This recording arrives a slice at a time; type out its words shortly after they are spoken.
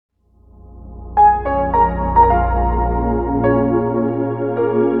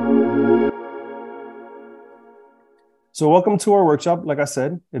So welcome to our workshop. Like I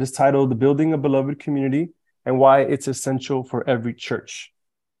said, it is titled The Building a Beloved Community and Why It's Essential for Every Church.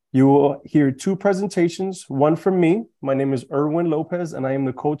 You will hear two presentations, one from me. My name is Erwin Lopez, and I am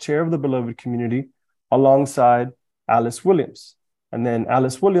the co-chair of the Beloved Community alongside Alice Williams. And then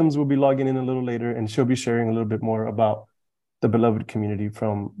Alice Williams will be logging in a little later, and she'll be sharing a little bit more about the Beloved Community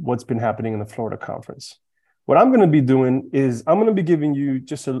from what's been happening in the Florida Conference. What I'm going to be doing is I'm going to be giving you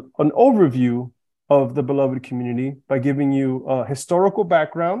just an overview of the Beloved Community by giving you a historical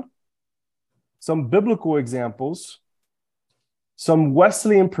background, some biblical examples, some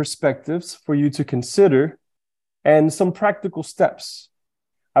Wesleyan perspectives for you to consider, and some practical steps.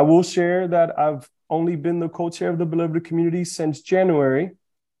 I will share that I've only been the co-chair of the Beloved Community since January.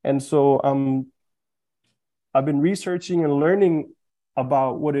 And so I've been researching and learning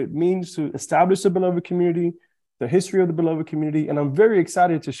about what it means to establish a Beloved Community, the history of the Beloved Community, and I'm very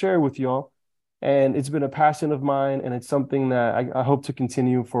excited to share with y'all. And it's been a passion of mine, and it's something that I hope to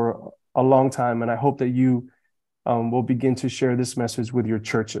continue for a long time. And I hope that you will begin to share this message with your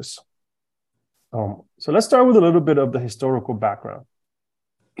churches. So let's start with a little bit of the historical background.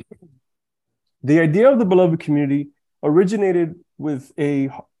 The idea of the Beloved Community originated with a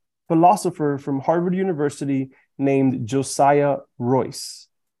philosopher from Harvard University named Josiah Royce.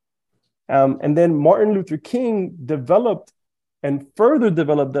 And then Martin Luther King developed and further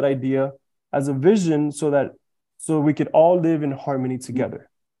developed that idea as a vision so we could all live in harmony together.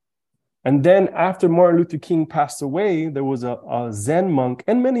 And then after Martin Luther King passed away, there was a Zen monk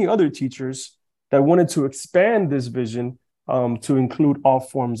and many other teachers that wanted to expand this vision to include all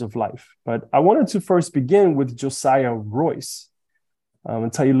forms of life. But I wanted to first begin with Josiah Royce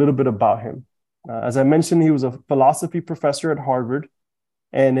and tell you a little bit about him. As I mentioned, he was a philosophy professor at Harvard.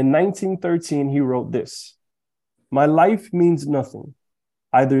 And in 1913, he wrote this: "My life means nothing,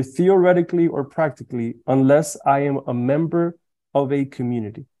 either theoretically or practically, unless I am a member of a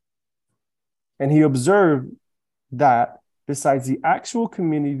community." And he observed that besides the actual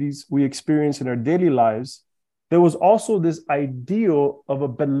communities we experience in our daily lives, there was also this ideal of a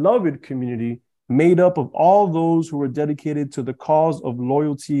beloved community made up of all those who were dedicated to the cause of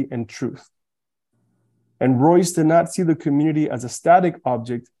loyalty and truth. And Royce did not see the community as a static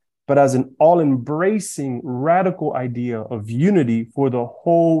object, but as an all-embracing radical idea of unity for the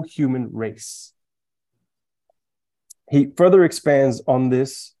whole human race. He further expands on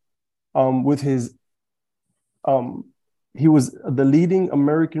this with his, he was the leading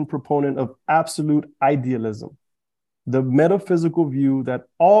American proponent of absolute idealism, the metaphysical view that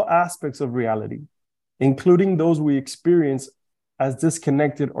all aspects of reality, including those we experience as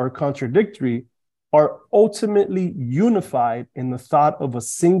disconnected or contradictory, are ultimately unified in the thought of a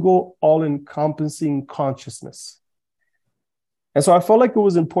single, all-encompassing consciousness. And so I felt like it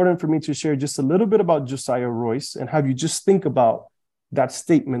was important for me to share just a little bit about Josiah Royce and have you just think about that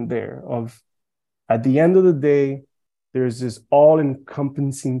statement there of, at the end of the day, there's this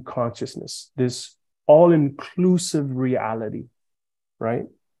all-encompassing consciousness, this all-inclusive reality, right?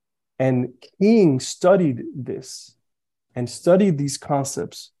 And King studied this and studied these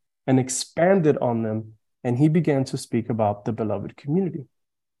concepts and expanded on them, and he began to speak about the beloved community.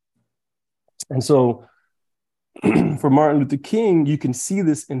 And so for Martin Luther King, you can see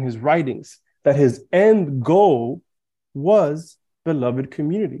this in his writings, that his end goal was beloved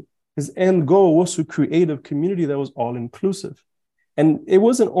community. His end goal was to create a community that was all-inclusive. And it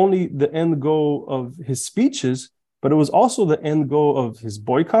wasn't only the end goal of his speeches, but it was also the end goal of his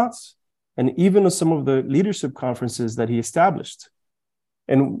boycotts and even of some of the leadership conferences that he established.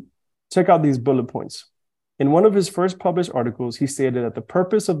 And check out these bullet points. In one of his first published articles, he stated that the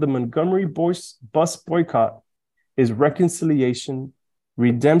purpose of the Montgomery bus boycott is reconciliation,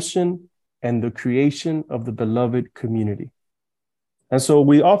 redemption, and the creation of the beloved community. And so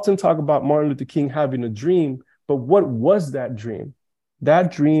we often talk about Martin Luther King having a dream, but what was that dream?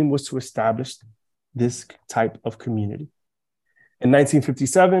 That dream was to establish this type of community. In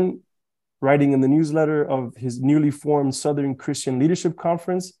 1957, writing in the newsletter of his newly formed Southern Christian Leadership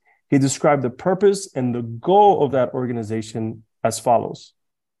Conference, he described the purpose and the goal of that organization as follows: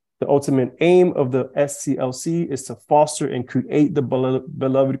 the ultimate aim of the SCLC is to foster and create the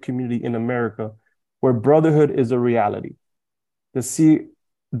beloved community in America, where brotherhood is a reality. The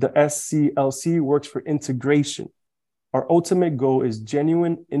SCLC works for integration. Our ultimate goal is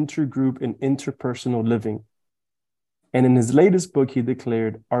genuine intergroup and interpersonal living. And in his latest book, he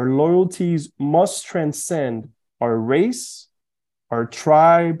declared, our loyalties must transcend our race, our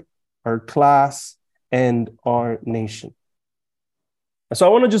tribe, our class, and our nation. And so I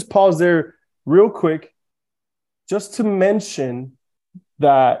want to just pause there real quick just to mention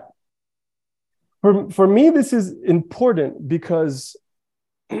that For me, this is important because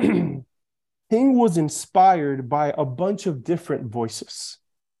King was inspired by a bunch of different voices.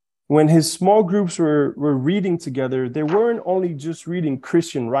 When his small groups were reading together, they weren't only just reading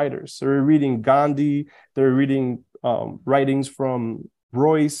Christian writers. They were reading Gandhi, they were reading writings from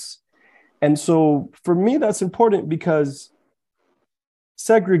Royce. And so for me, that's important because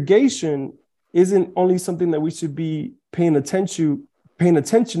segregation isn't only something that we should be paying attention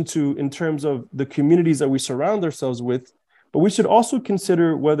to in terms of the communities that we surround ourselves with, but we should also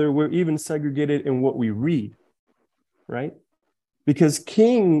consider whether we're even segregated in what we read, right? Because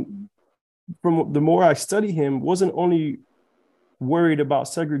King, from the more I study him, wasn't only worried about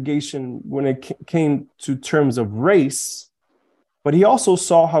segregation when it came to terms of race, but he also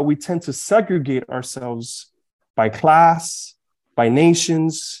saw how we tend to segregate ourselves by class, by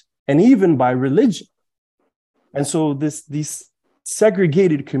nations, and even by religion. And so these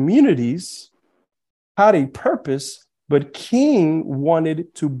segregated communities had a purpose, but King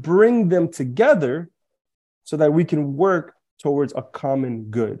wanted to bring them together so that we can work towards a common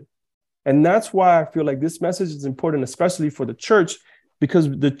good. And that's why I feel like this message is important, especially for the church, because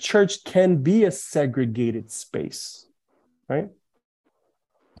the church can be a segregated space, right?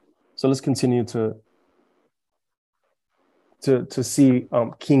 So let's continue to see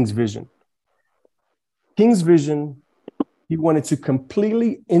King's vision. King's vision, he wanted to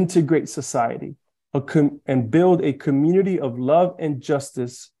completely integrate society and build a community of love and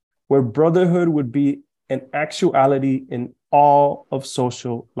justice where brotherhood would be an actuality in all of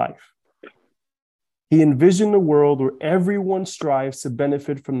social life. He envisioned a world where everyone strives to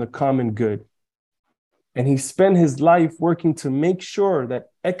benefit from the common good. And he spent his life working to make sure that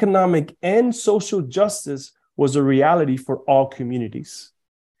economic and social justice was a reality for all communities.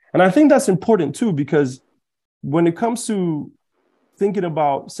 And I think that's important too, because when it comes to thinking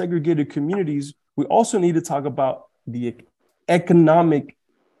about segregated communities, we also need to talk about the economic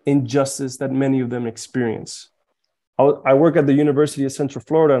injustice that many of them experience. I work at the University of Central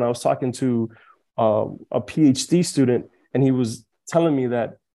Florida, and I was talking to a PhD student, and he was telling me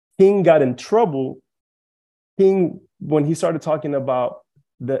that King got in trouble when he started talking about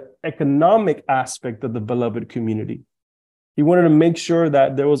the economic aspect of the beloved community. He wanted to make sure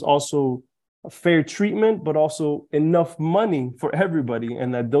that there was also a fair treatment, but also enough money for everybody,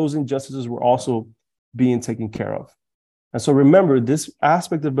 and that those injustices were also being taken care of. And so remember, this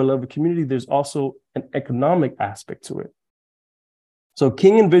aspect of beloved community, there's also an economic aspect to it. So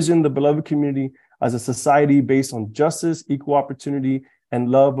King envisioned the beloved community as a society based on justice, equal opportunity, and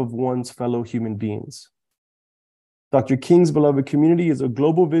love of one's fellow human beings. Dr. King's beloved community is a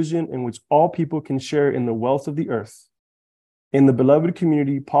global vision in which all people can share in the wealth of the earth. In the beloved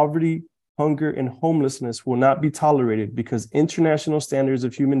community, poverty, hunger, and homelessness will not be tolerated because international standards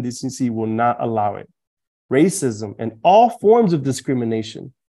of human decency will not allow it. Racism and all forms of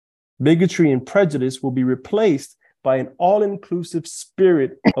discrimination, bigotry, and prejudice will be replaced by an all-inclusive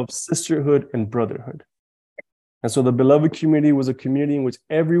spirit of sisterhood and brotherhood. And so the beloved community was a community in which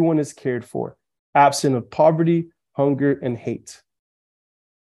everyone is cared for, absent of poverty, hunger, and hate.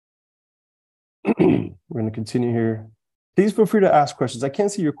 We're going to continue here. Please feel free to ask questions. I can't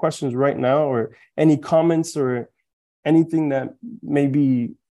see your questions right now, or any comments or anything that may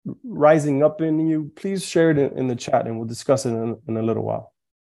be rising up in you. Please share it in the chat, and we'll discuss it in a little while.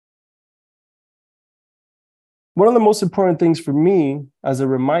 One of the most important things for me as a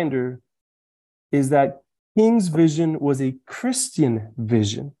reminder is that King's vision was a Christian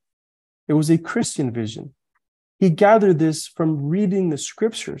vision. It was a Christian vision. He gathered this from reading the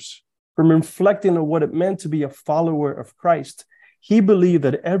scriptures, from reflecting on what it meant to be a follower of Christ. He believed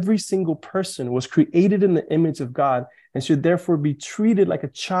that every single person was created in the image of God and should therefore be treated like a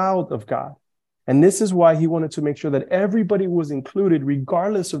child of God. And this is why he wanted to make sure that everybody was included,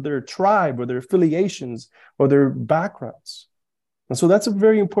 regardless of their tribe or their affiliations or their backgrounds. And so that's a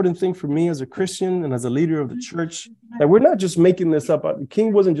very important thing for me as a Christian and as a leader of the church, that we're not just making this up.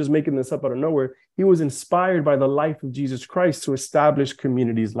 King wasn't just making this up out of nowhere. He was inspired by the life of Jesus Christ to establish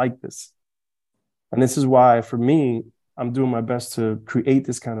communities like this. And this is why, for me, I'm doing my best to create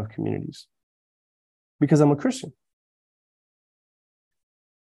this kind of communities, because I'm a Christian.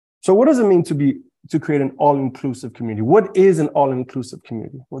 So what does it mean to create an all-inclusive community? What is an all-inclusive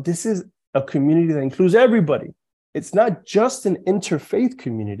community? Well, this is a community that includes everybody. It's not just an interfaith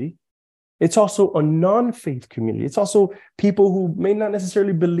community. It's also a non-faith community. It's also people who may not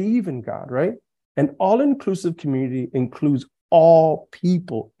necessarily believe in God, right? An all-inclusive community includes all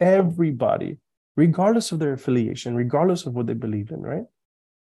people, everybody, regardless of their affiliation, regardless of what they believe in, right?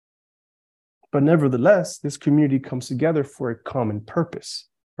 But nevertheless, this community comes together for a common purpose,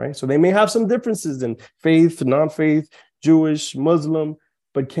 right? So they may have some differences in faith, non-faith, Jewish, Muslim,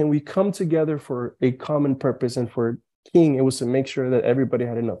 but can we come together for a common purpose? And for King, it was to make sure that everybody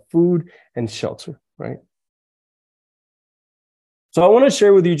had enough food and shelter, right? So I want to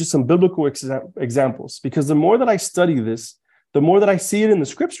share with you just some biblical examples, because the more that I study this, the more that I see it in the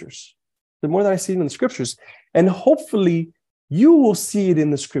scriptures, and hopefully you will see it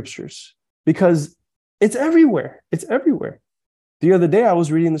in the scriptures, because it's everywhere. It's everywhere. The other day, I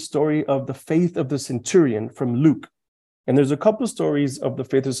was reading the story of the faith of the centurion from Luke. And there's a couple of stories of the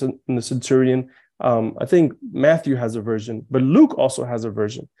faith of the centurion. I think Matthew has a version, but Luke also has a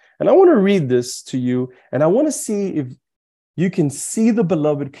version. And I want to read this to you, and I want to see if you can see the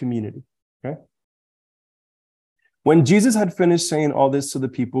beloved community, okay? When Jesus had finished saying all this to the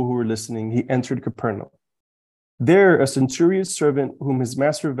people who were listening, he entered Capernaum. There, a centurion's servant whom his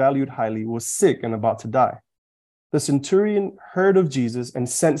master valued highly was sick and about to die. The centurion heard of Jesus and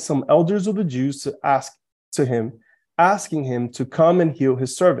sent some elders of the Jews to asking him to come and heal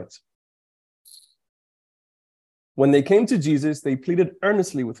his servant. When they came to Jesus, they pleaded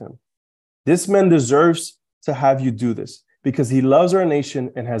earnestly with him. This man deserves to have you do this, because he loves our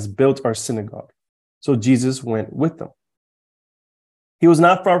nation and has built our synagogue. So Jesus went with them. He was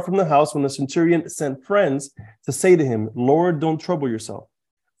not far from the house when the centurion sent friends to say to him, Lord, don't trouble yourself,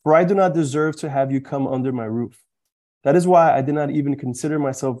 for I do not deserve to have you come under my roof. That is why I did not even consider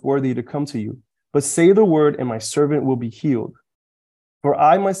myself worthy to come to you. But say the word, and my servant will be healed. For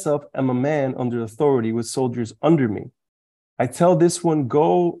I myself am a man under authority with soldiers under me. I tell this one,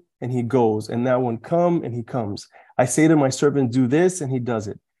 go, and he goes, and that one, come, and he comes. I say to my servant, do this, and he does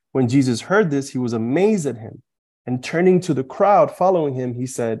it. When Jesus heard this, he was amazed at him. And turning to the crowd following him, he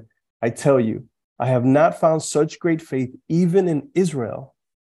said, I tell you, I have not found such great faith even in Israel.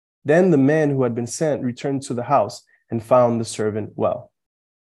 Then the man who had been sent returned to the house and found the servant well.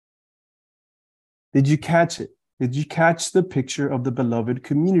 Did you catch it? Did you catch the picture of the beloved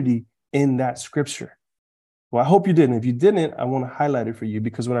community in that scripture? Well, I hope you did. And if you didn't, I want to highlight it for you,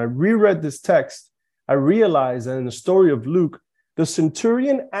 because when I reread this text, I realized that in the story of Luke, the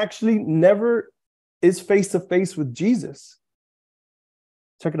centurion actually never is face to face with Jesus.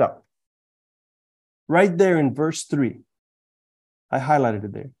 Check it out. Right there in verse 3, I highlighted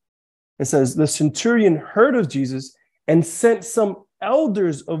it there. It says, the centurion heard of Jesus and sent some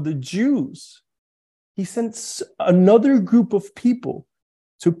elders of the Jews. He sent another group of people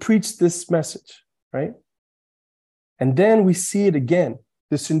to preach this message, right? And then we see it again.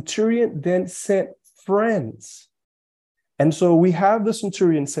 The centurion then sent friends. And so we have the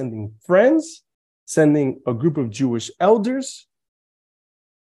centurion sending friends, sending a group of Jewish elders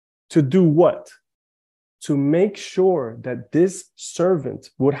to do what? To make sure that this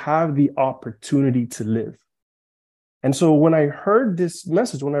servant would have the opportunity to live. And so when I heard this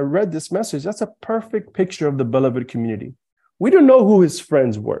message, when I read this message, that's a perfect picture of the beloved community. We don't know who his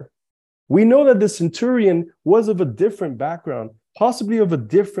friends were. We know that the centurion was of a different background, possibly of a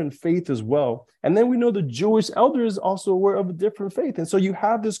different faith as well. And then we know the Jewish elders also were of a different faith. And so you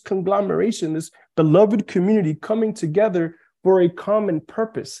have this conglomeration, this beloved community coming together for a common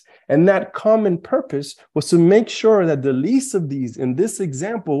purpose. And that common purpose was to make sure that the least of these, in this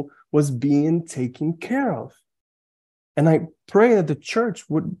example, was being taken care of. And I pray that the church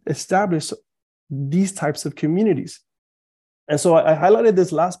would establish these types of communities. And so I highlighted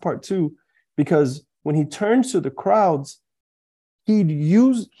this last part too, because when he turns to the crowds, he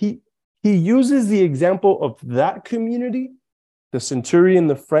uses the example of that community, the centurion,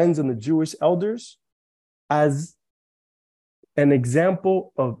 the friends, and the Jewish elders, as an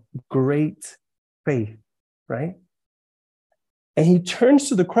example of great faith, right? And he turns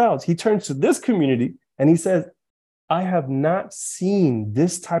to the crowds, he turns to this community, and he says, I have not seen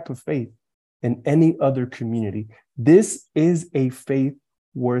this type of faith in any other community. This is a faith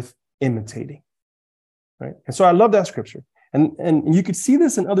worth imitating, right? And so I love that scripture. And you could see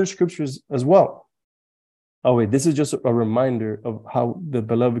this in other scriptures as well. Oh, wait, this is just a reminder of how the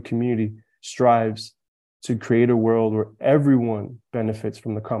beloved community strives to create a world where everyone benefits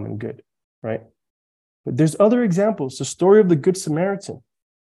from the common good, right? But there's other examples. The story of the Good Samaritan.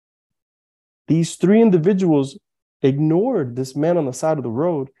 These three individuals ignored this man on the side of the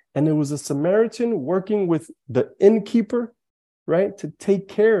road, and it was a Samaritan working with the innkeeper, right, to take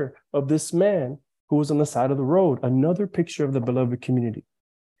care of this man who was on the side of the road. Another picture of the beloved community.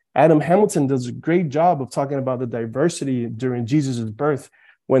 Adam Hamilton does a great job of talking about the diversity during Jesus' birth,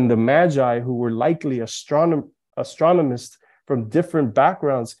 when the Magi, who were likely astronomists from different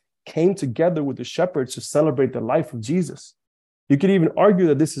backgrounds, came together with the shepherds to celebrate the life of Jesus. You could even argue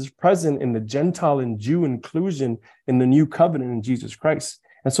that this is present in the Gentile and Jew inclusion in the new covenant in Jesus Christ.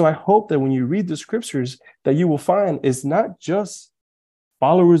 And so I hope that when you read the scriptures, that you will find it's not just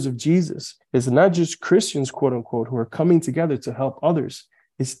followers of Jesus. It's not just Christians, quote unquote, who are coming together to help others.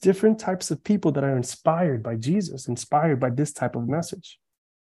 It's different types of people that are inspired by Jesus, inspired by this type of message.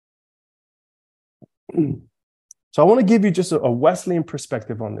 So I want to give you just a Wesleyan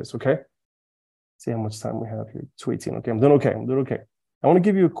perspective on this, okay? See how much time we have here. 2:18. Okay, I'm doing okay. I want to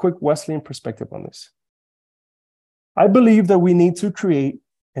give you a quick Wesleyan perspective on this. I believe that we need to create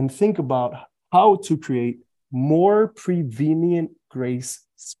and think about how to create more prevenient grace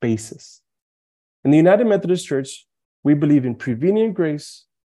spaces. In the United Methodist Church, we believe in prevenient grace,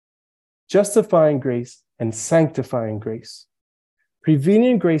 justifying grace, and sanctifying grace.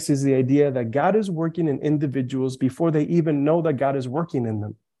 Prevenient grace is the idea that God is working in individuals before they even know that God is working in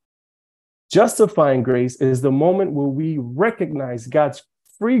them. Justifying grace is the moment where we recognize God's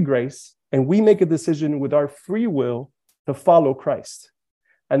free grace and we make a decision with our free will to follow Christ.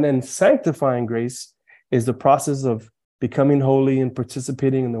 And then sanctifying grace is the process of becoming holy and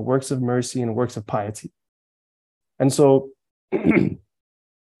participating in the works of mercy and works of piety. And so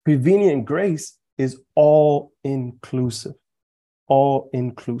prevenient grace is all inclusive. All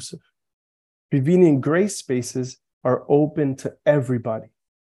inclusive. Prevenient grace spaces are open to everybody,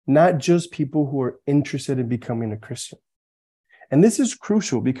 not just people who are interested in becoming a Christian. And this is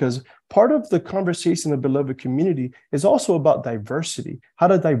crucial because part of the conversation of beloved community is also about diversity, how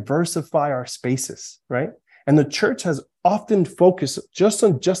to diversify our spaces, right? And the church has often focused just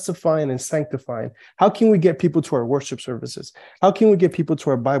on justifying and sanctifying. How can we get people to our worship services? How can we get people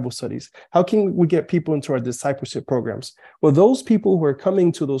to our Bible studies? How can we get people into our discipleship programs? Well, those people who are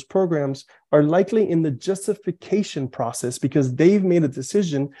coming to those programs are likely in the justification process because they've made a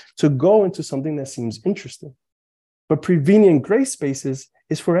decision to go into something that seems interesting. But prevenient grace spaces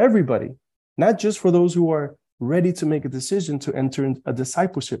is for everybody, not just for those who are ready to make a decision to enter a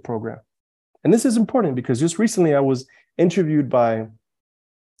discipleship program. And this is important because just recently I was interviewed by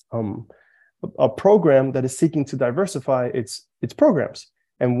a program that is seeking to diversify its programs.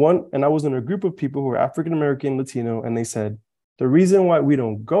 And I was in a group of people who are African American, Latino, and they said, the reason why we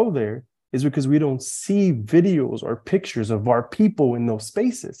don't go there is because we don't see videos or pictures of our people in those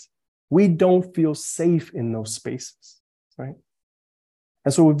spaces. We don't feel safe in those spaces, right?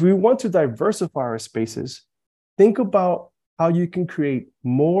 And so if we want to diversify our spaces, think about how you can create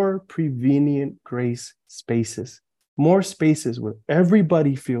more prevenient grace spaces, more spaces where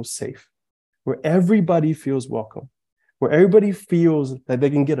everybody feels safe, where everybody feels welcome, where everybody feels that they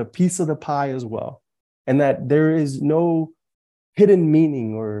can get a piece of the pie as well, and that there is no hidden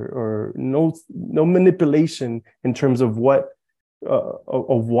meaning or no manipulation in terms of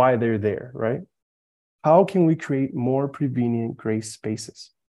of why they're there, right? How can we create more prevenient grace spaces?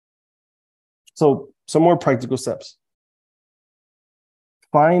 So some more practical steps.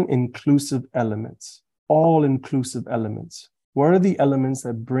 Find inclusive elements, all inclusive elements. What are the elements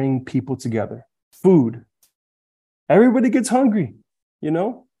that bring people together? Food. Everybody gets hungry, you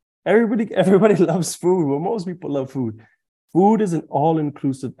know? Everybody loves food. Well, most people love food. Food is an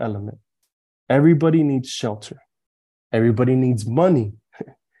all-inclusive element. Everybody needs shelter. Everybody needs money.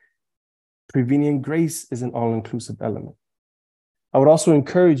 Prevenient grace is an all-inclusive element. I would also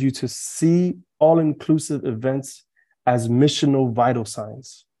encourage you to see all-inclusive events as missional vital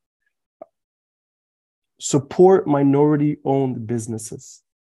signs. Support minority-owned businesses.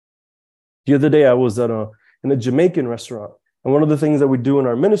 The other day, I was in a Jamaican restaurant, and one of the things that we do in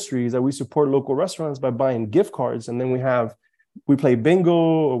our ministry is that we support local restaurants by buying gift cards, and then we play bingo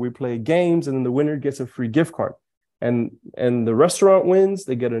or we play games, and then the winner gets a free gift card. And the restaurant wins,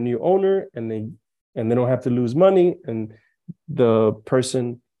 they get a new owner, and they don't have to lose money, and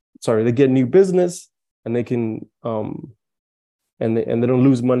they get new business, and they can and they don't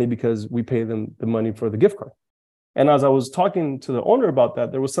lose money because we pay them the money for the gift card. And as I was talking to the owner about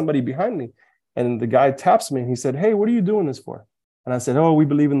that, there was somebody behind me, and the guy taps me and he said, "Hey, what are you doing this for?" And I said, "Oh, we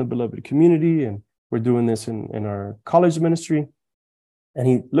believe in the beloved community, and we're doing this in our college ministry." And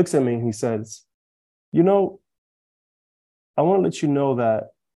he looks at me and he says, "You know, I want to let you know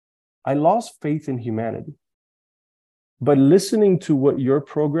that I lost faith in humanity, but listening to what your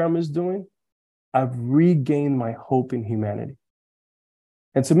program is doing, I've regained my hope in humanity."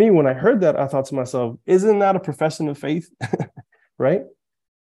 And to me, when I heard that, I thought to myself, isn't that a profession of faith? Right?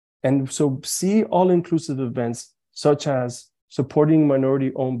 And so see all-inclusive events such as supporting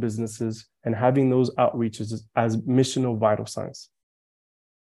minority-owned businesses and having those outreaches as missional vital signs.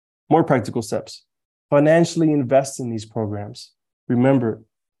 More practical steps. Financially invest in these programs. Remember,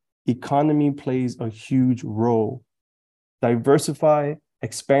 economy plays a huge role. Diversify,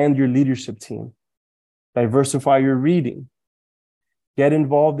 expand your leadership team. Diversify your reading. Get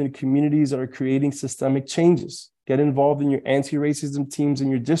involved in communities that are creating systemic changes. Get involved in your anti-racism teams in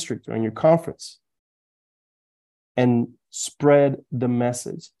your district or in your conference. And spread the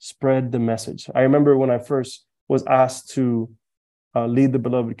message. Spread the message. I remember when I first was asked to lead the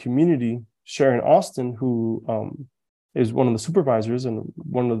beloved community, Sharon Austin, who is one of the supervisors and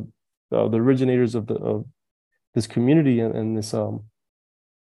one of the originators of this community and this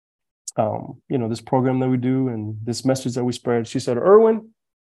this program that we do and this message that we spread. She said, Erwin,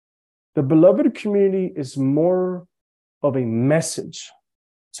 the beloved community is more of a message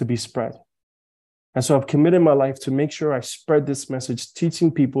to be spread. And so I've committed my life to make sure I spread this message,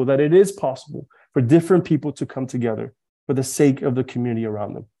 teaching people that it is possible for different people to come together for the sake of the community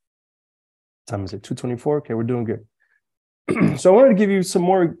around them. Time is it? 2:24? Okay, we're doing good. So I wanted to give you some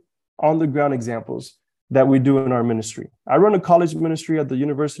more on-the-ground examples that we do in our ministry. I run a college ministry at the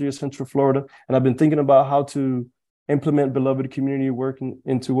University of Central Florida, and I've been thinking about how to implement beloved community work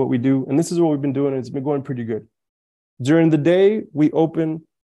into what we do. And this is what we've been doing, and it's been going pretty good. During the day, we open,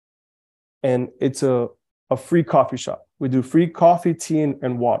 and it's a free coffee shop. We do free coffee, tea,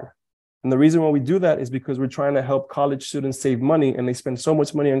 and water. And the reason why we do that is because we're trying to help college students save money, and they spend so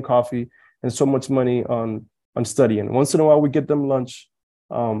much money on coffee and so much money on studying. Once in a while, we get them lunch,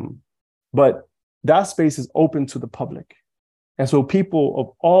 but that space is open to the public. And so people of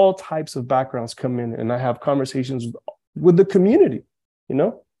all types of backgrounds come in, and I have conversations with the community,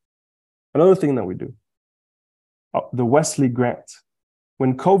 Another thing that we do, the Wesley Grant.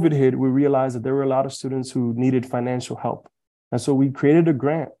 When COVID hit, we realized that there were a lot of students who needed financial help. And so we created a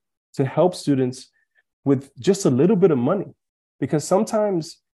grant to help students with just a little bit of money, because sometimes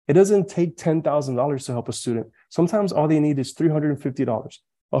it doesn't take $10,000 to help a student. Sometimes all they need is $350,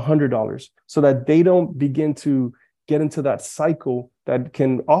 $100, so that they don't begin to get into that cycle that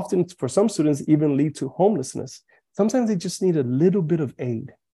can often, for some students, even lead to homelessness. Sometimes they just need a little bit of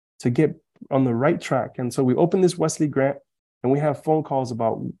aid to get on the right track. And so we open this Wesley Grant, and we have phone calls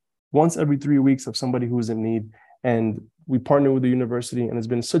about once every 3 weeks of somebody who is in need. And we partner with the university, and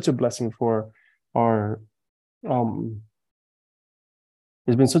it's been such a blessing for our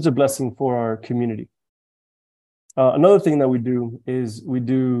community. Another thing that we do is we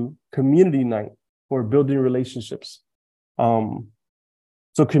do community night for building relationships.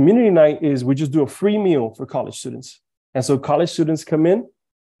 So community night is we just do a free meal for college students. And so college students come in,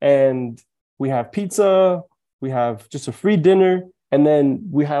 and we have pizza, we have just a free dinner, and then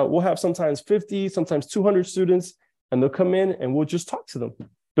we'll have sometimes 50, sometimes 200 students, and they'll come in and we'll just talk to them,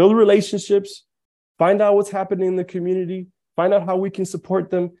 build relationships, find out what's happening in the community, find out how we can support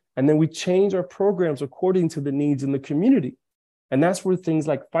them, and then we change our programs according to the needs in the community. And that's where things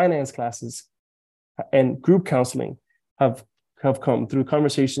like finance classes and group counseling have come through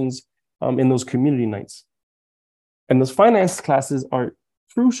conversations in those community nights. And those finance classes are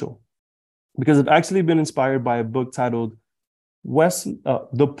crucial because I've actually been inspired by a book titled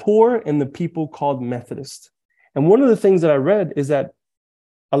The Poor and the People Called Methodist. And one of the things that I read is that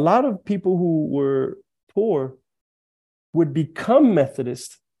a lot of people who were poor would become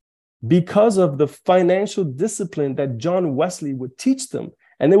Methodist because of the financial discipline that John Wesley would teach them.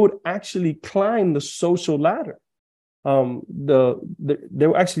 And they would actually climb the social ladder. They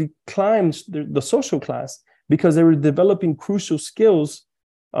would actually climb the social class because they were developing crucial skills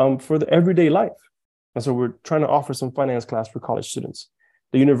for the everyday life. And so we're trying to offer some finance class for college students.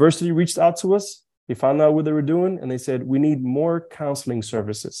 The university reached out to us. They found out what they were doing, and they said, we need more counseling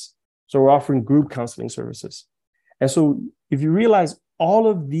services. So we're offering group counseling services. And so if you realize all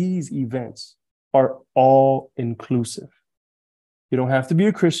of these events are all inclusive. You don't have to be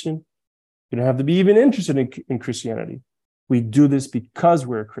a Christian. You don't have to be even interested in Christianity. We do this because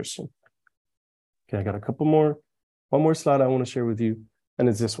we're a Christian. Okay, I got one more slide I want to share with you, and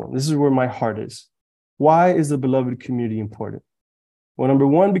it's this one. This is where my heart is. Why is the beloved community important? Well, number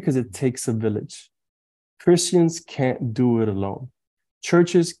one, because it takes a village. Christians can't do it alone.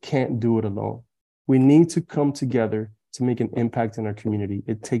 Churches can't do it alone. We need to come together to make an impact in our community.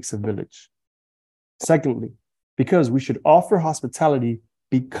 It takes a village. Secondly, because we should offer hospitality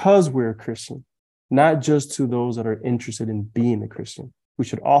because we're a Christian, not just to those that are interested in being a Christian. We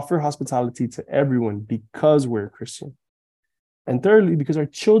should offer hospitality to everyone because we're a Christian. And thirdly, because our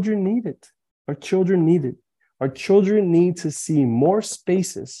children need it. Our children need it. Our children need to see more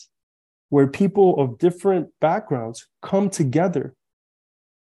spaces where people of different backgrounds come together,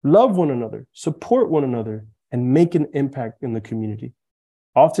 love one another, support one another, and make an impact in the community.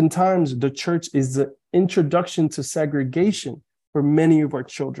 Oftentimes, the church is the introduction to segregation for many of our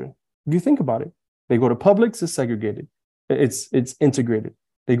children. If you think about it, they go to Publix, it's segregated. It's integrated.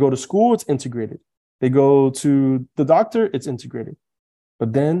 They go to school, it's integrated. They go to the doctor, it's integrated.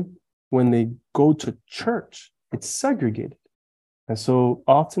 But then when they go to church, it's segregated. And so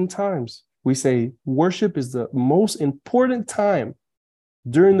oftentimes we say worship is the most important time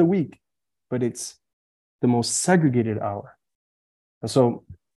during the week, but it's the most segregated hour. And so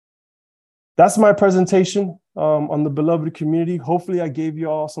that's my presentation on the beloved community. Hopefully I gave you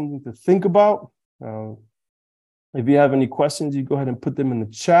all something to think about. If you have any questions, you go ahead and put them in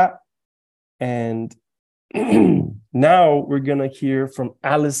the chat. And now we're going to hear from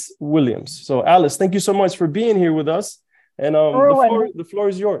Alice Williams. So Alice, thank you so much for being here with us. And the floor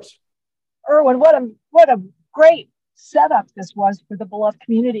is yours. Erwin, what a great setup this was for the beloved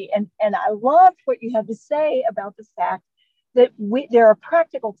community. And I loved what you had to say about the fact that there are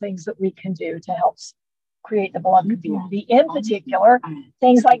practical things that we can do to help create the beloved community. In particular,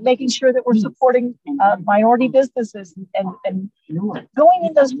 things like making sure that we're supporting minority businesses and going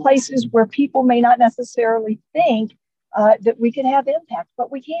in those places where people may not necessarily think that we can have impact,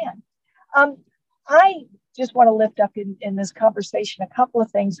 but we can. I just want to lift up in this conversation a couple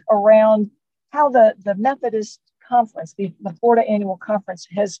of things around how the Methodist Conference, the Florida Annual Conference,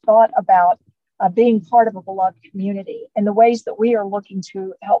 has thought about being part of a beloved community and the ways that we are looking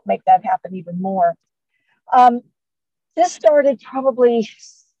to help make that happen even more. This started probably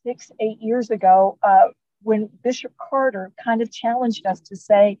 6-8 years ago when Bishop Carter kind of challenged us to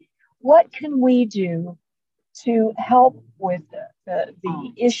say, what can we do to help with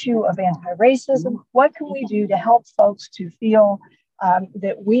the issue of anti-racism? What can we do to help folks to feel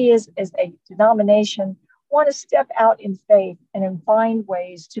that we as a denomination want to step out in faith and find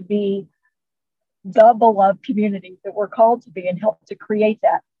ways to be the beloved community that we're called to be and help to create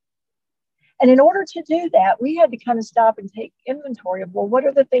that? And in order to do that, we had to kind of stop and take inventory of, well, what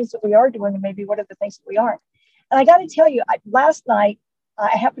are the things that we are doing and maybe what are the things that we aren't? And I got to tell you, last night,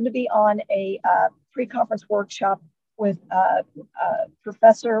 I happened to be on a pre-conference workshop with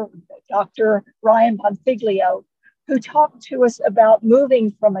Professor Dr. Ryan Bonfiglio, who talked to us about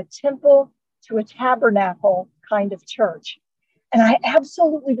moving from a temple to a tabernacle kind of church. And I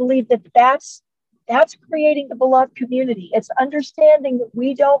absolutely believe that that's creating the beloved community. It's understanding that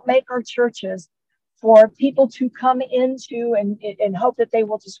we don't make our churches for people to come into and hope that they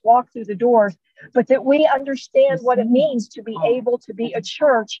will just walk through the doors, but that we understand what it means to be able to be a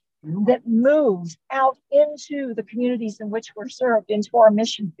church that moves out into the communities in which we're served, into our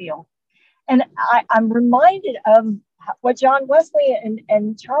mission field. And I'm reminded of what John Wesley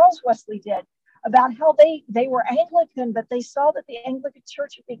and Charles Wesley did about how they were Anglican, but they saw that the Anglican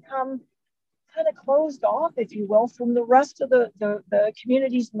Church had become kind of closed off, if you will, from the rest of the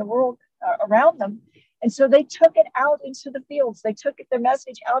communities in the world around them. And so they took it out into the fields. They took their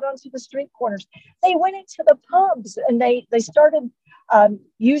message out onto the street corners. They went into the pubs and they started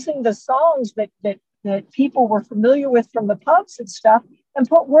using the songs that people were familiar with from the pubs and stuff and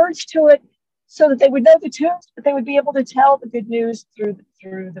put words to it so that they would know the tunes, but they would be able to tell the good news through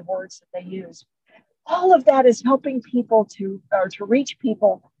the words that they use. All of that is helping people to reach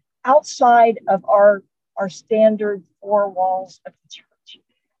people outside of our standard four walls of the church.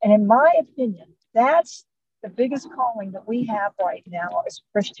 And in my opinion, that's the biggest calling that we have right now as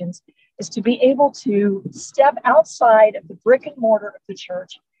Christians, is to be able to step outside of the brick and mortar of the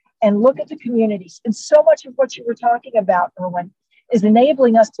church and look at the communities. And so much of what you were talking about, Erwin, is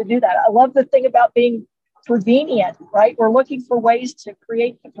enabling us to do that. I love the thing about being prevenient, right? We're looking for ways to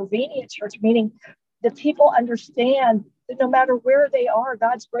create the prevenient church, meaning that people understand that no matter where they are,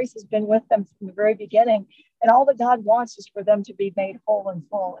 God's grace has been with them from the very beginning. And all that God wants is for them to be made whole and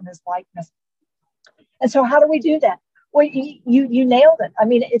full in his likeness. And so how do we do that? Well, you nailed it. I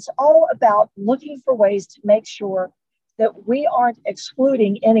mean, it's all about looking for ways to make sure that we aren't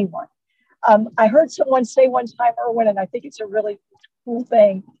excluding anyone. I heard someone say one time, Erwin, and I think it's a really cool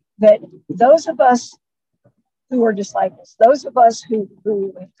thing, that those of us who are disciples, those of us who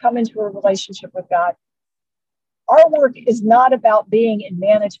have come into a relationship with God, our work is not about being in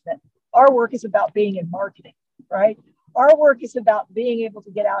management. Our work is about being in marketing, right? Our work is about being able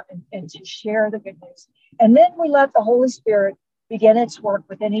to get out and to share the good news. And then we let the Holy Spirit begin its work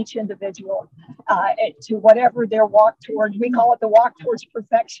within each individual to whatever their walk towards. We call it the walk towards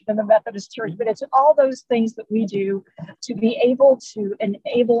perfection in the Methodist Church, but it's all those things that we do to be able to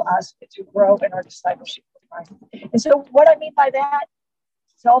enable us to grow in our discipleship with Christ. And so what I mean by that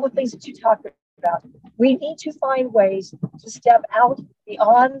is all the things that you talked about. We need to find ways to step out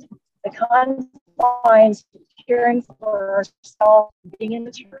beyond the confines of caring for ourselves, being in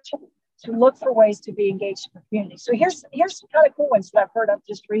the church, to look for ways to be engaged in the community. So here's some kind of cool ones that I've heard of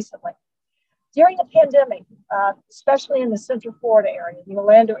just recently. During the pandemic, especially in the Central Florida area, the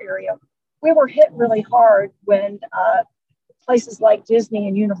Orlando area, we were hit really hard when places like Disney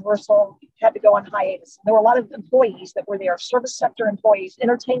and Universal had to go on hiatus. There were a lot of employees that were there, service sector employees,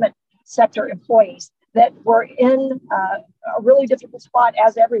 entertainment sector employees that were in a really difficult spot,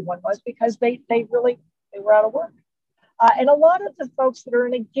 as everyone was, because they were out of work. And a lot of the folks that are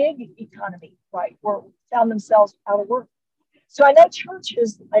in a gig economy, right, found themselves out of work. So I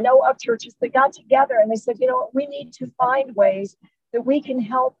know of churches that got together and they said, we need to find ways that we can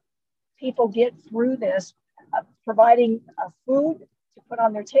help people get through this, providing food to put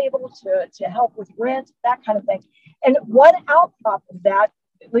on their table, to help with rent, that kind of thing. And one outcrop of that,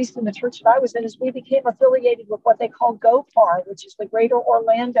 at least in the church that I was in, is we became affiliated with what they call GOPAR, which is the Greater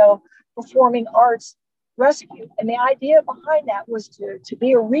Orlando Performing Arts Rescue. And the idea behind that was to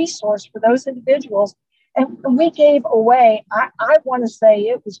be a resource for those individuals. And we gave away, I want to say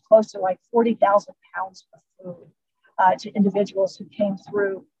it was close to like 40,000 pounds of food to individuals who came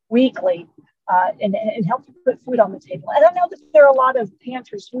through weekly and helped to put food on the table. And I know that there are a lot of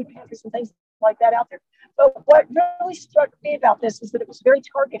food pantries and things like that out there. But what really struck me about this is that it was very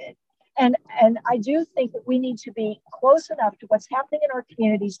targeted. And I do think that we need to be close enough to what's happening in our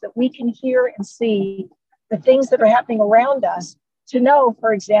communities that we can hear and see the things that are happening around us to know,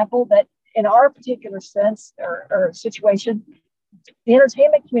 for example, that in our particular sense or situation, the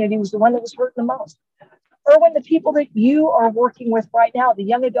entertainment community was the one that was hurt the most. Or when the people that you are working with right now, the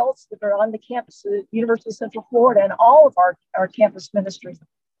young adults that are on the campus of the University of Central Florida and all of our campus ministries,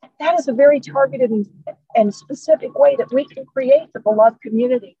 that is a very targeted and specific way that we can create the beloved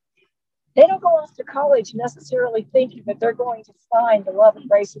community. They don't go off to college necessarily thinking that they're going to find the love and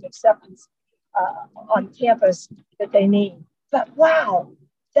grace and acceptance on campus that they need. But wow,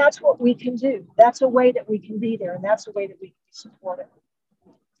 that's what we can do. That's a way that we can be there, and that's a way that we can be supported.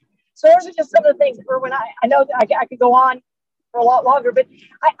 So those are just some of the things, Erwin. I know that I could go on for a lot longer, but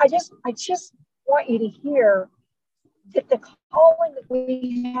I just want you to hear that the calling that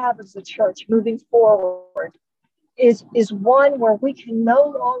we have as a church moving forward is one where we can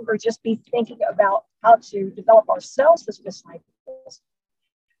no longer just be thinking about how to develop ourselves as disciples,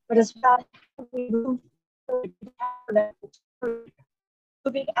 but it's about how we move forward,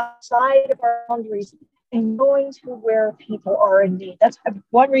 moving outside of our boundaries and going to where people are in need. That's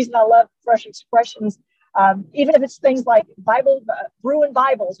one reason I love Fresh Expressions. Even if it's things like Bible, brewing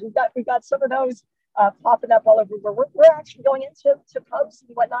Bibles, we've got some of those popping up all over. We're actually going into pubs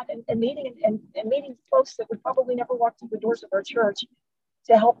and whatnot and meeting and meeting folks that would probably never walk through the doors of our church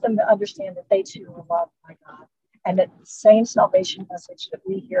to help them to understand that they too are loved by God, and that the same salvation message that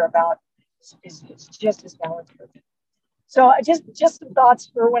we hear about is just as valid for them. So just some thoughts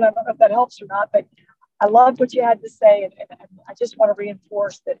for when, I don't know if that helps or not, but I loved what you had to say, and I just want to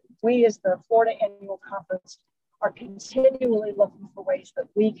reinforce that we as the Florida Annual Conference are continually looking for ways that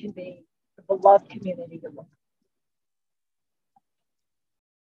we can be the beloved community that we're.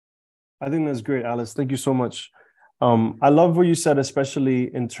 I think that's great, Alice. Thank you so much. I love what you said,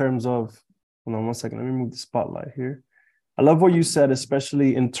 especially in terms of, hold on one second, let me move the spotlight here. I love what you said,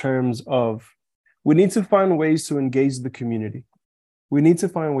 especially in terms of we need to find ways to engage the community. We need to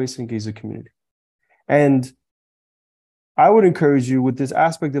find ways to engage the community. And I would encourage you with this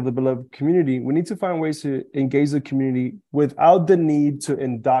aspect of the beloved community, we need to find ways to engage the community without the need to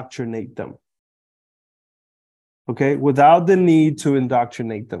indoctrinate them. Okay, without the need to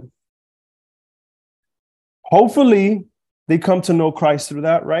indoctrinate them. Hopefully, they come to know Christ through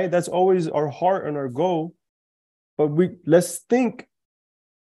that, right? That's always our heart and our goal. But let's think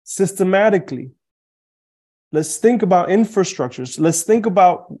systematically. Let's think about infrastructures. Let's think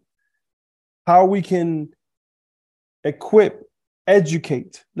about how we can equip,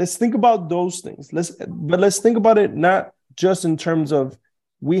 educate. Let's think about those things. But let's think about it not just in terms of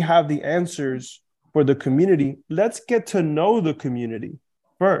we have the answers for the community. Let's get to know the community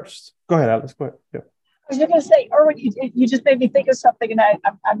first. Go ahead, Alice. Go ahead. Yeah. I was going to say, Erwin, you just made me think of something, and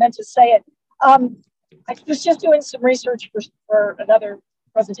I meant to say it. I was just doing some research for another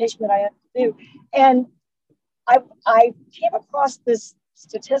presentation that I had to do, and I came across this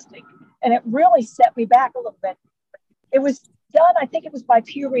statistic, and it really set me back a little bit. It was done, I think it was by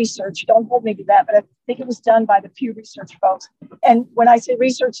Pew Research. Don't hold me to that, but I think it was done by the Pew Research folks. And when I say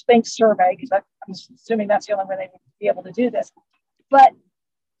research, think survey, because I'm assuming that's the only way they would be able to do this. But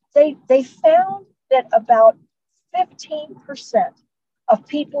they found that about 15% of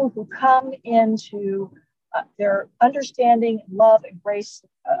people who come into their understanding, love, and grace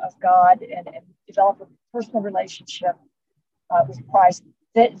of God and develop a personal relationship with Christ,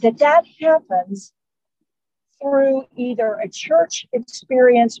 that happens through either a church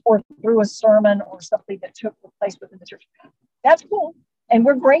experience or through a sermon or something that took place within the church. That's cool, and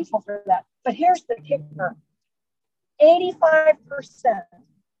we're grateful for that. But here's the kicker. 85%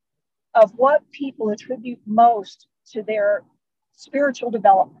 of what people attribute most to their spiritual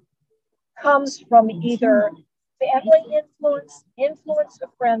development comes from either family influence of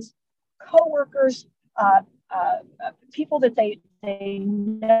friends, coworkers, people that they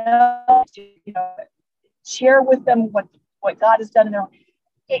know, share with them what God has done in their life.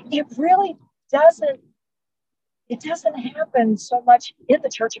 It really doesn't happen so much in the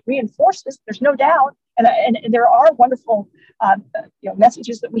church. It reinforces, there's no doubt. And there are wonderful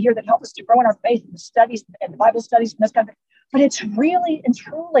messages that we hear that help us to grow in our faith and the studies and the Bible studies and this kind of thing. But it's really and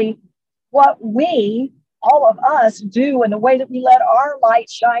truly what we, all of us, do, and the way that we let our light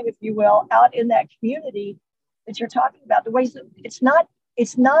shine, if you will, out in that community that you're talking about. The ways that it's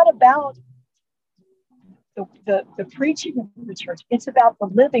not about the preaching of the church. It's about the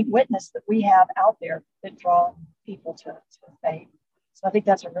living witness that we have out there that draw people to faith. So I think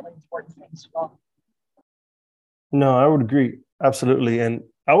that's a really important thing as well. No, I would agree. Absolutely. And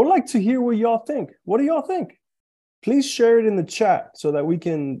I would like to hear what y'all think. What do y'all think? Please share it in the chat so that we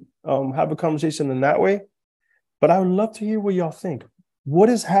can have a conversation in that way. But I would love to hear what y'all think. What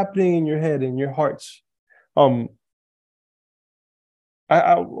is happening in your head, in your hearts? I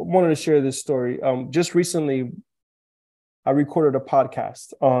wanted to share this story. Just recently, I recorded a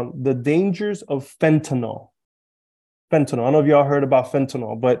podcast on the dangers of fentanyl. Fentanyl. I don't know if y'all heard about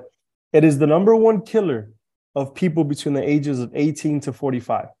fentanyl, but it is the number one killer of people between the ages of 18 to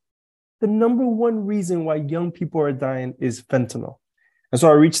 45. The number one reason why young people are dying is fentanyl. And so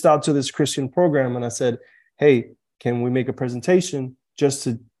I reached out to this Christian program and I said, hey, can we make a presentation just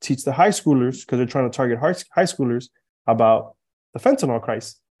to teach the high schoolers, because they're trying to target high schoolers, about the fentanyl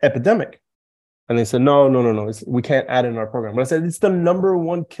crisis epidemic? And they said, no, we can't add it in our program. But I said, it's the number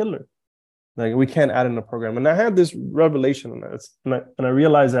one killer. Like, we can't add it in the program. And I had this revelation on that. And I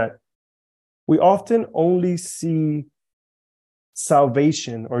realized that we often only see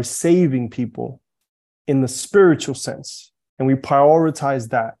salvation or saving people in the spiritual sense, and we prioritize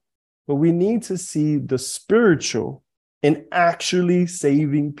that. But we need to see the spiritual in actually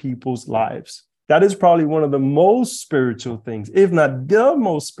saving people's lives. That is probably one of the most spiritual things, if not the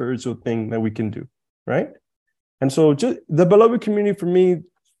most spiritual thing that we can do, right? And so just the beloved community, for me,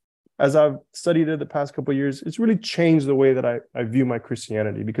 as I've studied it the past couple of years, it's really changed the way that I view my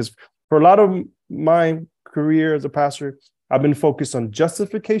Christianity, because for a lot of my career as a pastor, I've been focused on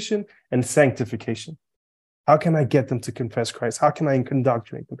justification and sanctification. How can I get them to confess Christ? How can I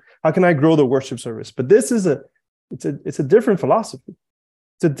indoctrinate them? How can I grow the worship service? But this is it's a different philosophy.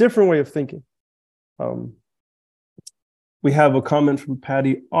 It's a different way of thinking. We have a comment from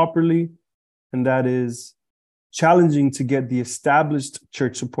Patty Opperly, and that is challenging to get the established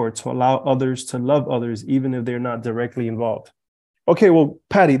church support to allow others to love others, even if they're not directly involved. Okay, well,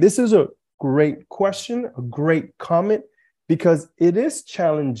 Patty, this is a great question, a great comment, because it is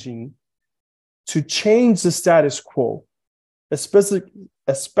challenging to change the status quo, especially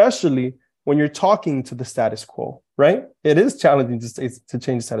when you're talking to the status quo, right? It is challenging to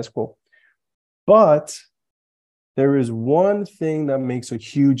change the status quo. But there is one thing that makes a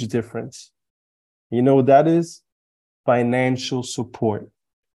huge difference. You know what that is? Financial support.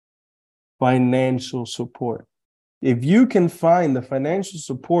 Financial support. If you can find the financial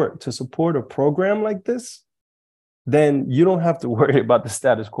support to support a program like this, then you don't have to worry about the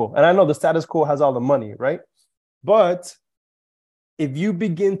status quo. And I know the status quo has all the money, right? But if you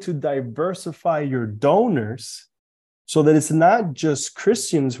begin to diversify your donors so that it's not just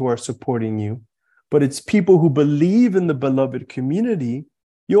Christians who are supporting you, but it's people who believe in the beloved community,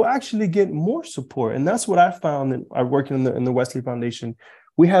 you'll actually get more support. And that's what I found in I working in the Wesley Foundation.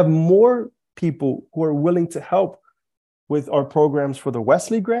 We have more people who are willing to help with our programs for the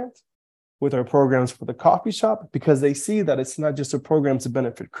Wesley Grant, with our programs for the coffee shop, because they see that it's not just a program to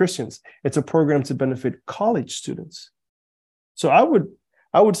benefit Christians, it's a program to benefit college students. So I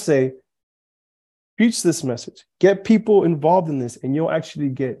would say, preach this message, get people involved in this, and you'll actually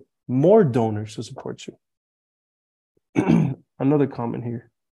get more donors to support you. Another comment here.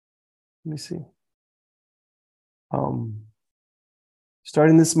 Let me see.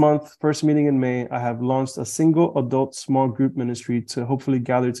 Starting this month, first meeting in May, I have launched a single adult small group ministry to hopefully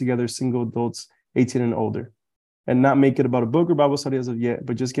gather together single adults 18 and older, and not make it about a book or Bible study as of yet,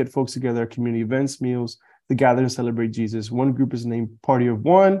 but just get folks together at community events, meals, to gather and celebrate Jesus. One group is named Party of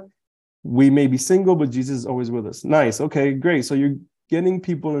One. We may be single, but Jesus is always with us. Nice. Okay, great. So you're getting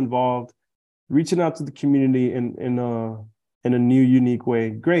people involved, reaching out to the community in a new, unique way.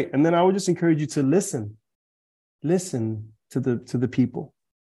 Great. And then I would just encourage you to listen to the people,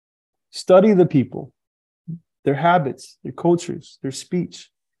 study the people, their habits, their cultures, their speech.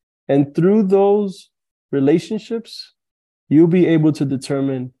 And through those relationships, you'll be able to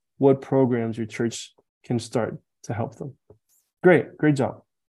determine what programs your church can start to help them. Great job.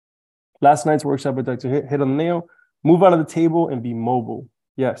 Last night's workshop, I'd like to hit on the nail. Move out of the table and be mobile.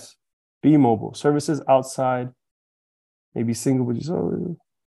 Yes, be mobile. Services outside, maybe single, but just hold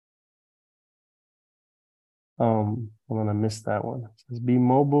on, I missed that one. It says be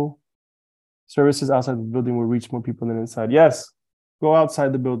mobile. Services outside the building will reach more people than inside. Yes, go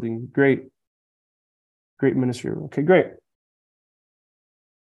outside the building. Great ministry. Okay, great.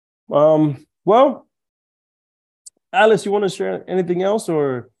 Well, Alice, you want to share anything else,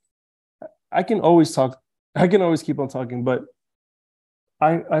 or I can always talk. I can always keep on talking, but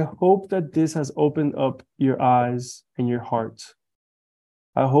I hope that this has opened up your eyes and your heart.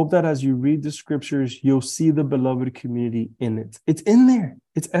 I hope that as you read the scriptures, you'll see the beloved community in it. It's in there.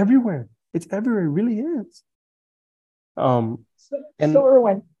 It's everywhere. It's everywhere. It really is. So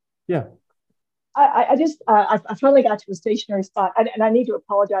Erwin. Yeah. I finally got to a stationary spot, and I need to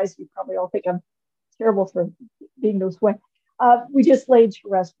apologize. You probably all think I'm terrible for being this way. We just laid to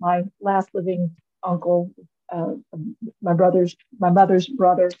rest my last living uncle, my mother's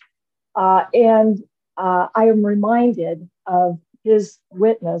brother, and I am reminded of his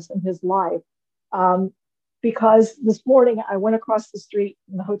witness and his life, because this morning I went across the street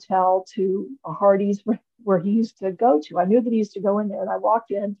in the hotel to a Hardee's where he used to go to. I knew that he used to go in there, and I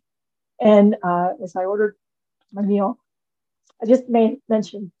walked in. And as I ordered my meal, I just made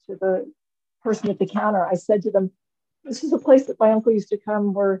mention to the person at the counter. I said to them, "This is a place that my uncle used to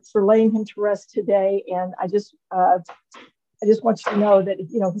come. We're laying him to rest today, and I just want you to know that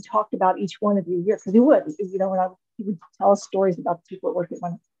he talked about each one of you here, because he would. He would tell us stories about the people that work at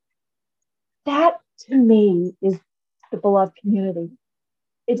one. That to me is the beloved community.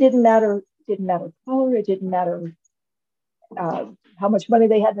 It didn't matter color. It didn't matter how much money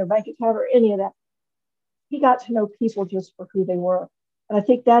they had in their bank account or any of that. He got to know people just for who they were. And I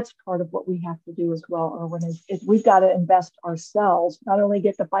think that's part of what we have to do as well, Erwin, is we've got to invest ourselves, not only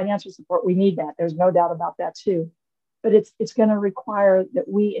get the financial support, we need that. There's no doubt about that too. But it's going to require that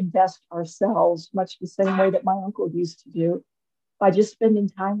we invest ourselves much the same way that my uncle used to do, by just spending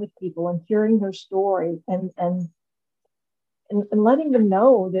time with people and hearing their story and letting them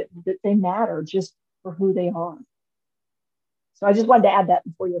know that they matter just for who they are. So I just wanted to add that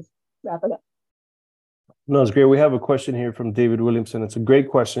before you wrap it up. No, it's great. We have a question here from David Williamson. It's a great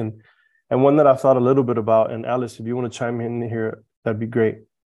question, and one that I've thought a little bit about. And Alice, if you want to chime in here, that'd be great.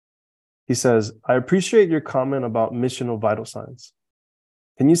 He says, I appreciate your comment about missional vital signs.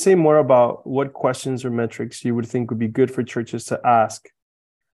 Can you say more about what questions or metrics you would think would be good for churches to ask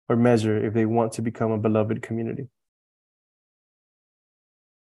or measure if they want to become a beloved community?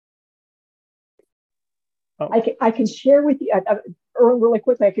 I can share with you, really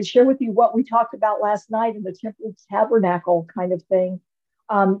quickly, I can share with you what we talked about last night in the temple tabernacle kind of thing.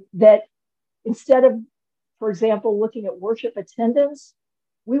 That instead of, for example, looking at worship attendance,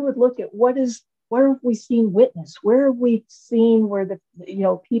 we would look at where have we seen witness? Where have we seen where the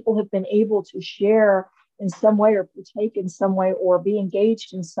people have been able to share in some way or partake in some way or be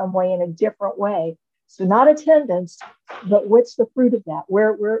engaged in some way in a different way? So not attendance, but what's the fruit of that?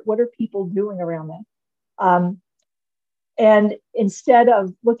 What are people doing around that? And instead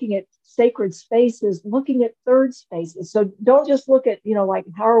of looking at sacred spaces, looking at third spaces. So don't just look at, like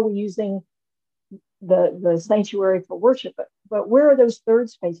how are we using the sanctuary for worship, but where are those third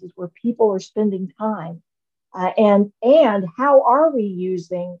spaces where people are spending time? And how are we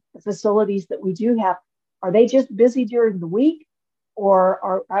using the facilities that we do have? Are they just busy during the week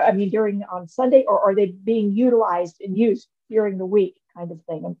during on Sunday, or are they being utilized and used during the week kind of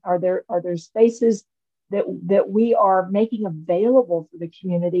thing? And are there spaces that we are making available for the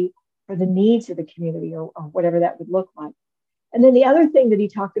community, for the needs of the community, or whatever that would look like? And then the other thing that he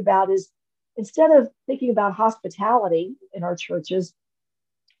talked about is, instead of thinking about hospitality in our churches,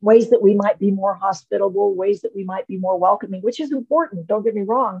 ways that we might be more hospitable, ways that we might be more welcoming, which is important, don't get me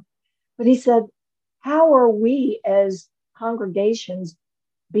wrong. But he said, how are we as congregations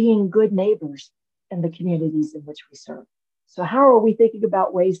being good neighbors in the communities in which we serve? So how are we thinking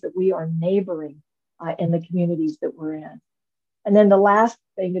about ways that we are neighboring in the communities that we're in? And then the last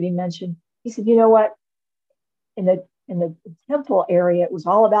thing that he mentioned, he said, you know what? In the temple area, it was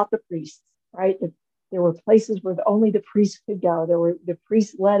all about the priests, right? There were places where only the priests could go. The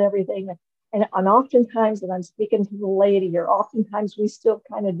priests led everything. And oftentimes, and I'm speaking to the laity here, oftentimes we still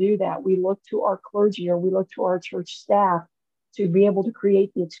kind of do that. We look to our clergy or we look to our church staff to be able to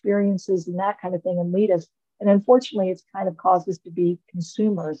create the experiences and that kind of thing and lead us. And unfortunately, it's kind of caused us to be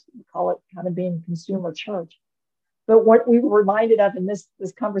consumers. We call it kind of being consumer church. But what we were reminded of in this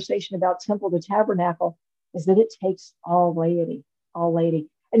conversation about temple to tabernacle is that it takes all laity, all laity.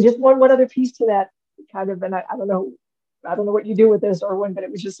 And just one other piece to that kind of, and I don't know what you do with this, Erwin, but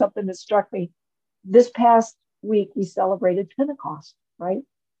it was just something that struck me. This past week, we celebrated Pentecost, right?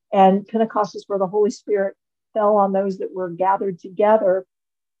 And Pentecost is where the Holy Spirit fell on those that were gathered together,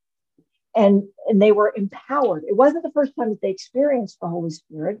 and they were empowered. It wasn't the first time that they experienced the Holy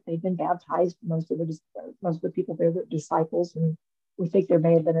Spirit. They'd been baptized. Most of the people there were disciples, and we think there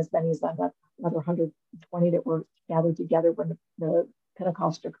may have been as many as another 120 that were gathered together when the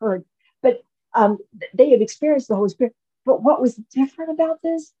Pentecost occurred. But they had experienced the Holy Spirit. But what was different about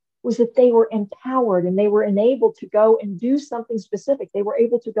this was that they were empowered, and they were enabled to go and do something specific. They were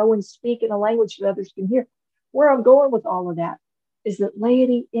able to go and speak in a language that others can hear. Where I'm going with all of that is that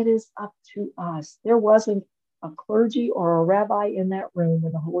laity, it is up to us. There wasn't a clergy or a rabbi in that room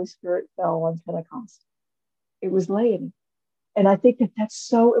when the Holy Spirit fell on Pentecost. It was laity. And I think that that's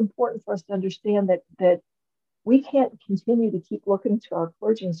so important for us to understand that we can't continue to keep looking to our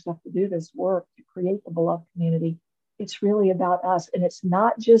clergy and stuff to do this work, to create the beloved community. It's really about us. And it's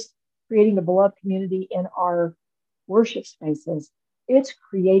not just creating the beloved community in our worship spaces. It's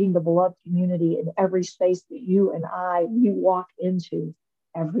creating the beloved community in every space that you and we walk into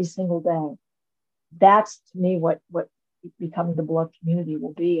every single day. That's, to me, what becoming the beloved community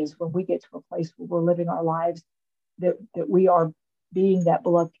will be, is when we get to a place where we're living our lives, that we are being that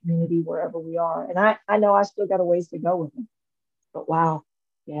beloved community wherever we are. And I know I still got a ways to go with it. But wow,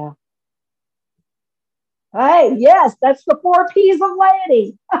 yeah. Hey, yes, that's the 4 P's of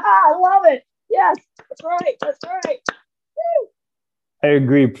laity. I love it. Yes, that's right. That's right. Woo. I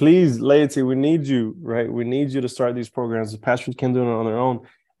agree. Please, laity, we need you, right? We need you to start these programs. The pastors can do it on their own.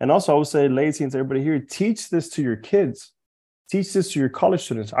 And also, I would say, laity, and to everybody here, teach this to your kids. Teach this to your college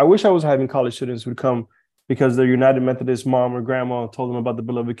students. I wish I was having college students who would come because their United Methodist mom or grandma told them about the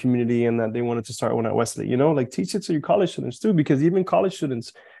beloved community and that they wanted to start one at Wesley. You know, like, teach it to your college students too, because even college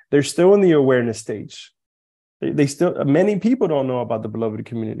students, they're still in the awareness stage. They still, many people don't know about the beloved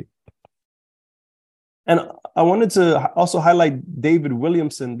community. And I wanted to also highlight David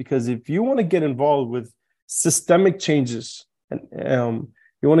Williamson, because if you want to get involved with systemic changes, and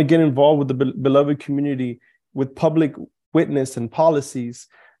you want to get involved with the beloved community, with public witness and policies,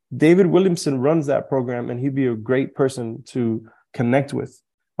 David Williamson runs that program, and he'd be a great person to connect with.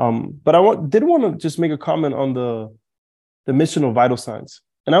 But I did want to just make a comment on the mission of vital signs.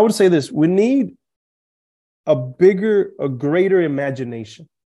 And I would say this: we need a greater imagination.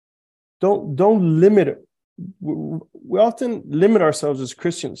 Don't limit it. We often limit ourselves as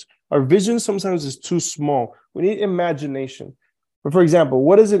Christians. Our vision sometimes is too small. We need imagination. But for example,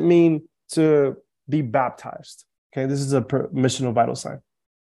 what does it mean to be baptized? Okay, this is a missional vital sign.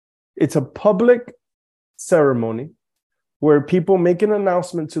 It's a public ceremony where people make an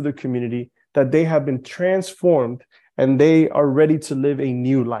announcement to the community that they have been transformed and they are ready to live a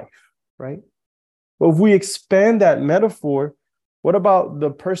new life, right? But if we expand that metaphor, what about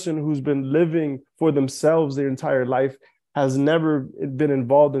the person who's been living for themselves their entire life, has never been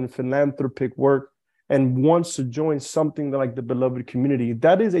involved in philanthropic work, and wants to join something like the beloved community?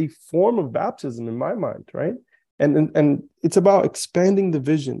 That is a form of baptism in my mind, right? And it's about expanding the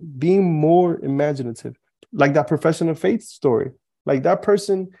vision, being more imaginative, like that profession of faith story. Like, that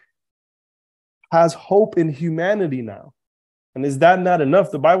person has hope in humanity now. And is that not enough?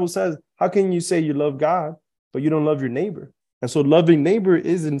 The Bible says, how can you say you love God, but you don't love your neighbor? And so loving neighbor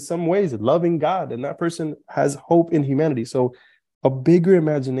is in some ways loving God, and that person has hope in humanity. So a bigger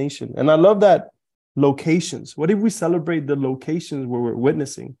imagination. And I love that locations. What if we celebrate the locations where we're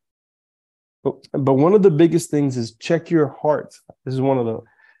witnessing? But one of the biggest things is check your heart. This is one of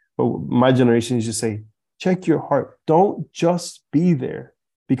my generation used to say, check your heart. Don't just be there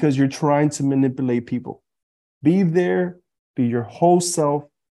because you're trying to manipulate people. Be there, be your whole self,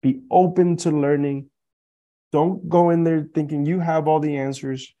 be open to learning. Don't go in there thinking you have all the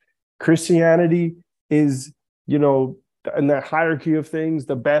answers. Christianity is, in that hierarchy of things,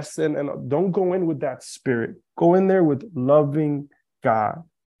 the best. And don't go in with that spirit. Go in there with loving God,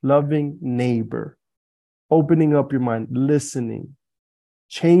 loving neighbor, opening up your mind, listening,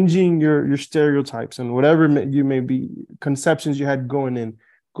 changing your stereotypes and whatever you may be, conceptions you had going in.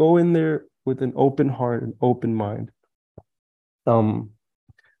 Go in there with an open heart and open mind.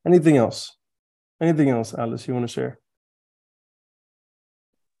 Anything else? Anything else, Alice, you want to share?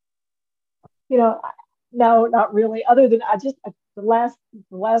 No, not really. Other than the last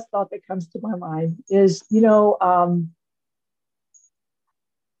thought that comes to my mind is,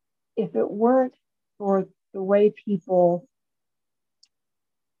 if it weren't for the way people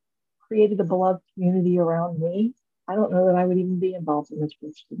created the beloved community around me, I don't know that I would even be involved in the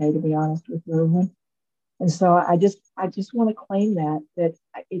church today, to be honest with you. And so I just want to claim that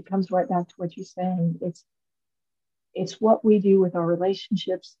it comes right back to what you're saying. It's what we do with our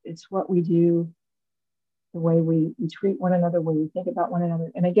relationships. It's what we do, the way we treat one another, the way we think about one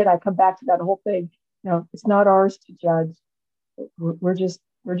another. And again, I come back to that whole thing. It's not ours to judge. We're just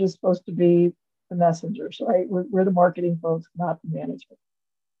supposed to be the messengers, right? We're the marketing folks, not the management.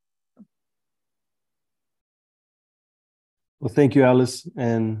 Well, thank you, Alice.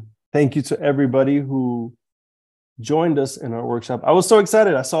 And thank you to everybody who joined us in our workshop. I was so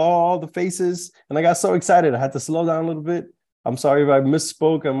excited. I saw all the faces and I got so excited. I had to slow down a little bit. I'm sorry if I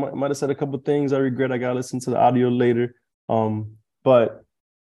misspoke. I might have said a couple of things I regret. I got to listen to the audio later. But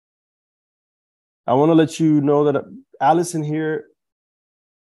I want to let you know that Alice in here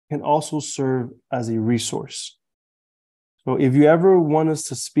can also serve as a resource. So if you ever want us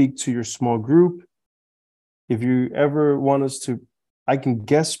to speak to your small group, if you ever want us to, I can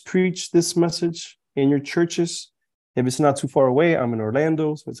guest preach this message in your churches. If it's not too far away, I'm in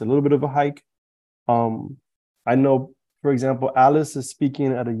Orlando, so it's a little bit of a hike. I know, for example, Alice is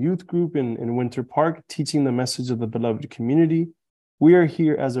speaking at a youth group in Winter Park, teaching the message of the beloved community. We are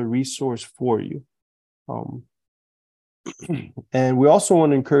here as a resource for you. And we also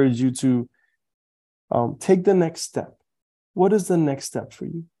want to encourage you to take the next step. What is the next step for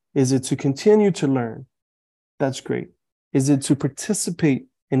you? Is it to continue to learn? That's great. Is it to participate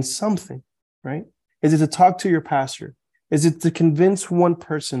in something, right? Is it to talk to your pastor? Is it to convince one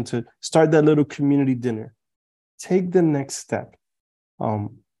person to start that little community dinner? Take the next step.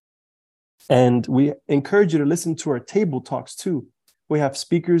 And we encourage you to listen to our table talks too. We have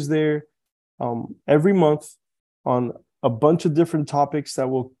speakers there every month on a bunch of different topics that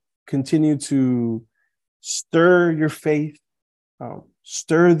will continue to stir your faith,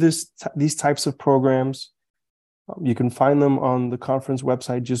 stir these types of programs. You can find them on the conference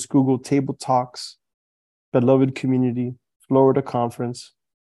website. Just Google Table Talks, Beloved Community, Florida Conference.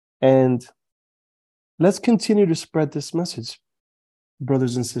 And let's continue to spread this message,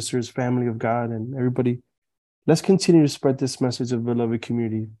 brothers and sisters, family of God, and everybody. Let's continue to spread this message of Beloved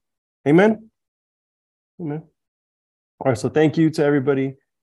Community. Amen? Amen. All right, so thank you to everybody.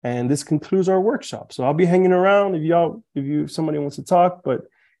 And this concludes our workshop. So I'll be hanging around if somebody wants to talk, but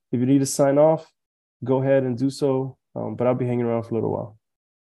if you need to sign off, go ahead and do so. But I'll be hanging around for a little while.